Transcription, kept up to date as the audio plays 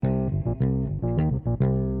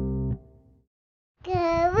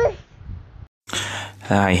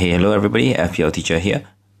Hi, hello everybody, FPL Teacher here,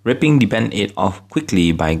 ripping the Band-Aid off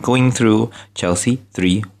quickly by going through Chelsea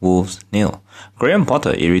 3, Wolves 0. Graham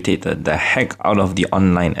Potter irritated the heck out of the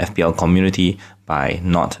online FPL community by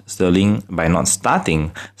not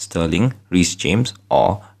starting Sterling, Reece James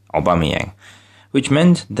or Aubameyang, which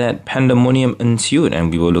meant that pandemonium ensued,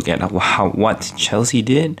 and we will look at what Chelsea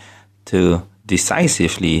did to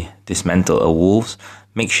decisively dismantle a Wolves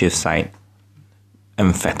makeshift side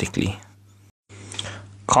emphatically.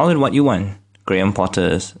 Call it what you want, Graham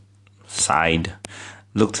Potter's side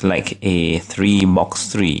looked like a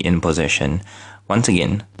 3-box-3 in possession once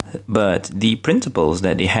again, but the principles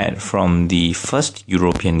that they had from the first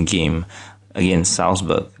European game against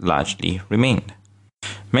Salzburg largely remained.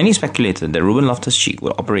 Many speculated that Ruben Loftus-Cheek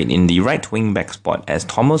would operate in the right wing-back spot as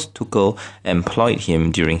Thomas Tuchel employed him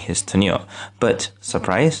during his tenure, but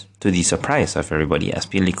to the surprise of everybody,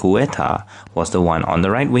 Azpilicueta was the one on the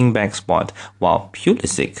right wing-back spot, while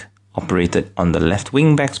Pulisic operated on the left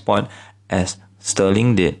wing-back spot as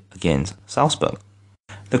Sterling did against Salzburg.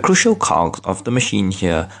 The crucial cogs of the machine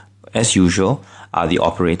here, as usual, are the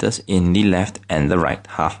operators in the left and the right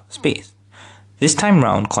half space. This time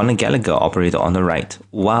round, Conor Gallagher operated on the right,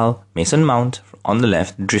 while Mason Mount on the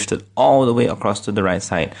left drifted all the way across to the right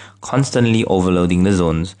side, constantly overloading the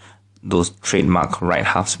zones, those trademark right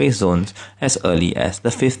half space zones, as early as the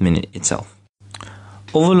 5th minute itself.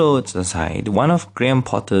 Overloads aside, one of Graham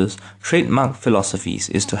Potter's trademark philosophies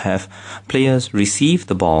is to have players receive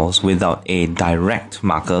the balls without a direct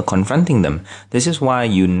marker confronting them. This is why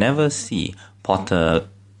you never see Potter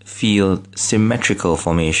field symmetrical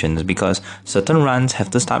formations, because certain runs have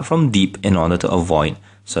to start from deep in order to avoid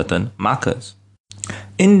certain markers.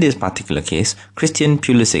 In this particular case, Christian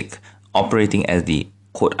Pulisic, operating as the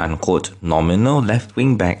quote-unquote nominal left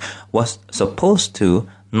wing-back, was supposed to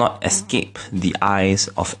not escape the eyes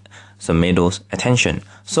of Semedo's attention.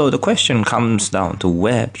 So the question comes down to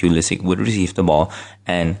where Pulisic would receive the ball,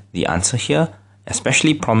 and the answer here,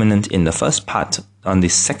 especially prominent in the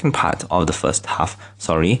second part of the first half,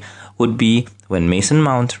 would be when Mason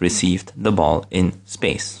Mount received the ball in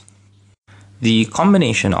space. The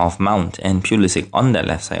combination of Mount and Pulisic on that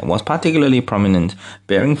left side was particularly prominent,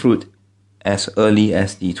 bearing fruit as early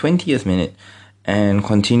as the 20th minute and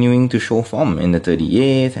continuing to show form in the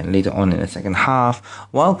 38th and later on in the second half,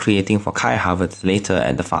 while creating for Kai Havertz later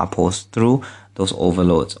at the far post through those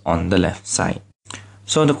overloads on the left side.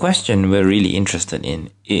 So the question we're really interested in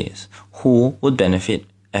is who would benefit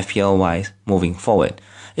FPL-wise moving forward.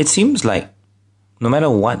 It seems like no matter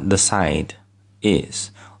what the side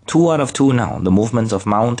is, 2 out of 2 now, the movements of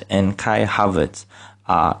Mount and Kai Havertz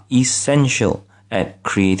are essential at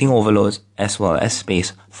creating overloads as well as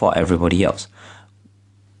space for everybody else.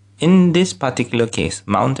 In this particular case,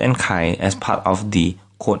 Mount and Kai, as part of the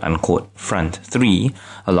quote-unquote front 3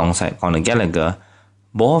 alongside Conor Gallagher,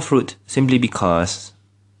 bore fruit simply because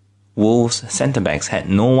Wolves' centre-backs had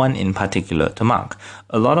no one in particular to mark.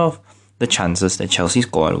 A lot of the chances that Chelsea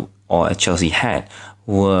scored, or Chelsea had,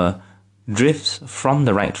 were drifts from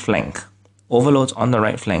the right flank, overloads on the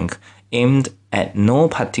right flank, aimed at no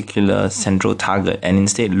particular central target and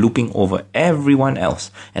instead looping over everyone else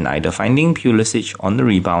and either finding Pulisic on the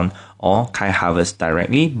rebound or Kai Havertz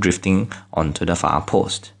directly drifting onto the far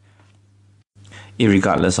post.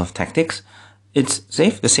 Irregardless of tactics, it's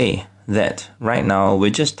safe to say that right now we're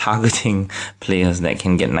just targeting players that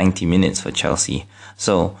can get 90 minutes for Chelsea.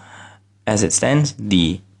 So, as it stands,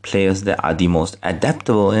 the players that are the most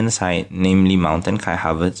adaptable in the side, namely Mount and Kai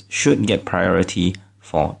Havertz, should get priority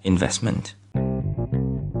for investment.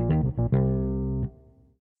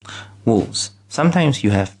 Wolves. Sometimes you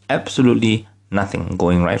have absolutely nothing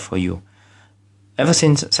going right for you. Ever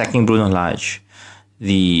since sacking Bruno Lage,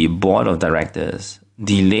 the board of directors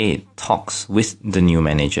delayed talks with the new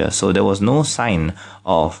manager, so there was no sign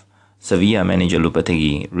of Sevilla manager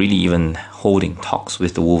Lopetegui really even holding talks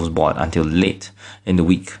with the Wolves board until late in the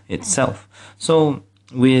week itself. So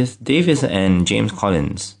with Davis and James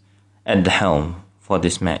Collins at the helm for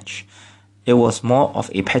this match, it was more of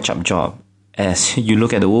a patch-up job, as you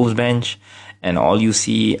look at the Wolves bench and all you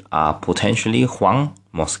see are potentially Huang,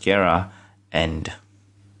 Mosquera and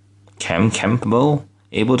Cam Campbell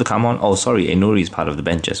able to come on. Enuri is part of the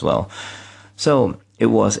bench as well. So it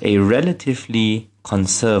was a relatively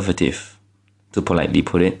conservative, to politely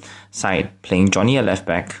put it, side playing Johnny at left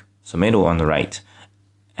back, Semedo on the right,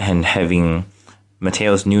 and having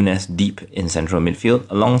Mateus Nunes deep in central midfield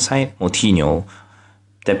alongside Moutinho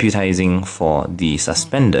deputizing for the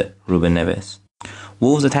suspended Ruben Neves.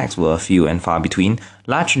 Wolves' attacks were few and far between,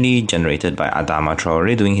 largely generated by Adama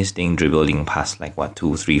Traore doing his thing, dribbling past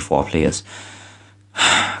 2, 3, 4 players.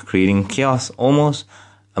 creating chaos almost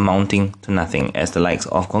amounting to nothing, as the likes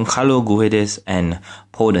of Goncalo Guedes and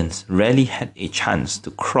Podence rarely had a chance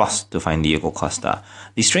to cross to find Diego Costa.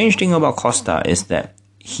 The strange thing about Costa is that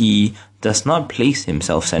he does not place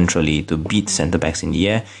himself centrally to beat centre-backs in the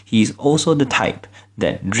air. He is also the type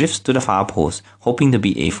that drifts to the far post, hoping to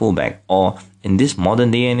be a fullback, or in this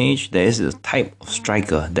modern day and age, there is a type of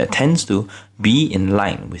striker that tends to be in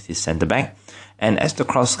line with his centre-back, and as the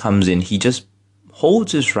cross comes in, he just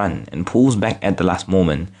holds his run and pulls back at the last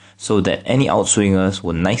moment so that any outswingers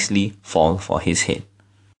will nicely fall for his head.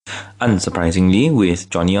 Unsurprisingly, with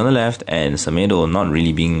Johnny on the left and Semedo not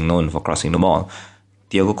really being known for crossing the ball,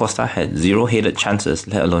 Diego Costa had 0 headed chances,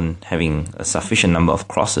 let alone having a sufficient number of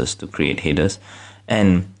crosses to create headers.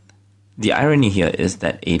 And the irony here is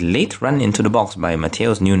that a late run into the box by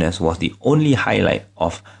Mateus Nunes was the only highlight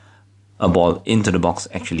of a ball into the box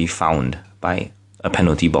actually found by a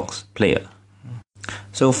penalty box player.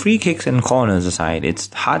 So free kicks and corners aside,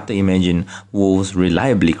 it's hard to imagine Wolves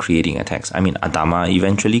reliably creating attacks. I mean, Adama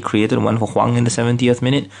eventually created one for Huang in the 70th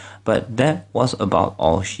minute, but that was about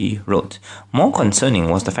all she wrote. More concerning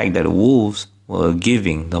was the fact that Wolves were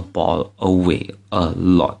giving the ball away a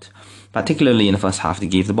lot. Particularly in the first half, they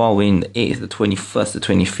gave the ball away in the 8th, the 21st, the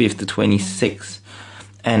 25th, the 26th.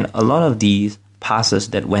 And a lot of these passes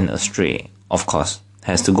that went astray, of course,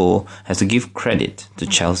 has to give credit to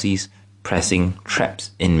Chelsea's pressing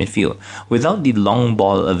traps in midfield. Without the long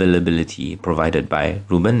ball availability provided by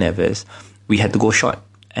Ruben Neves, we had to go short,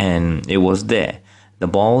 and it was there, the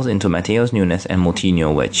balls into Mateus Nunes and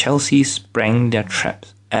Moutinho, where Chelsea sprang their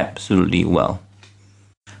traps absolutely well.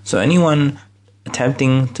 So anyone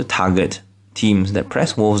attempting to target teams that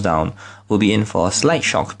press Wolves down will be in for a slight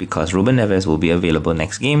shock, because Ruben Neves will be available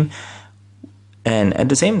next game. And at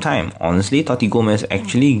the same time, honestly, Totti Gomez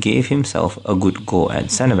actually gave himself a good go at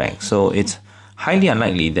centre-back, so it's highly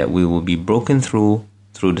unlikely that we will be broken through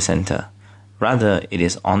the centre. Rather, it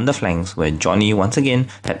is on the flanks where Johnny once again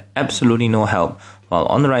had absolutely no help, while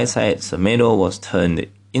on the right side, Semedo was turned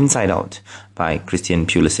inside out by Christian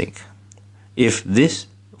Pulisic. If this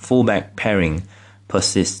fullback pairing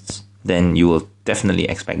persists, then you will definitely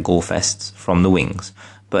expect goal fests from the wings.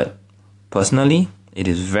 But personally, it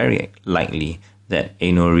is very likely that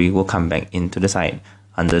Ainouri will come back into the side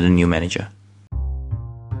under the new manager.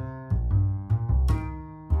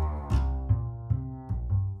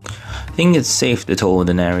 I think it's safe to toe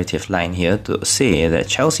the narrative line here to say that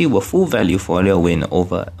Chelsea were full value for their win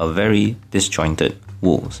over a very disjointed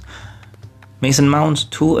Wolves. Mason Mount's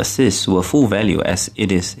 2 assists were full value, as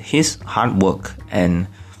it is his hard work and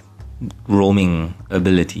roaming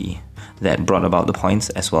ability that brought about the points,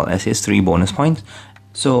 as well as his 3 bonus points.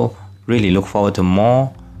 So really look forward to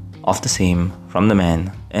more of the same from the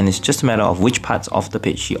man, and it's just a matter of which parts of the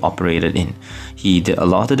pitch he operated in. He did a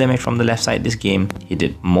lot of damage from the left side this game. He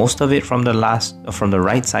did most of it from the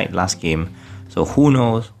right side last game. So who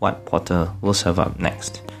knows what Potter will serve up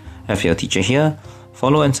next. FPL Teacher here.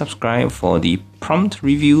 Follow and subscribe for the prompt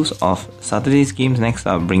reviews of Saturday's games next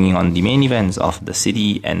up, bringing on the main events of the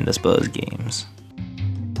City and the Spurs games.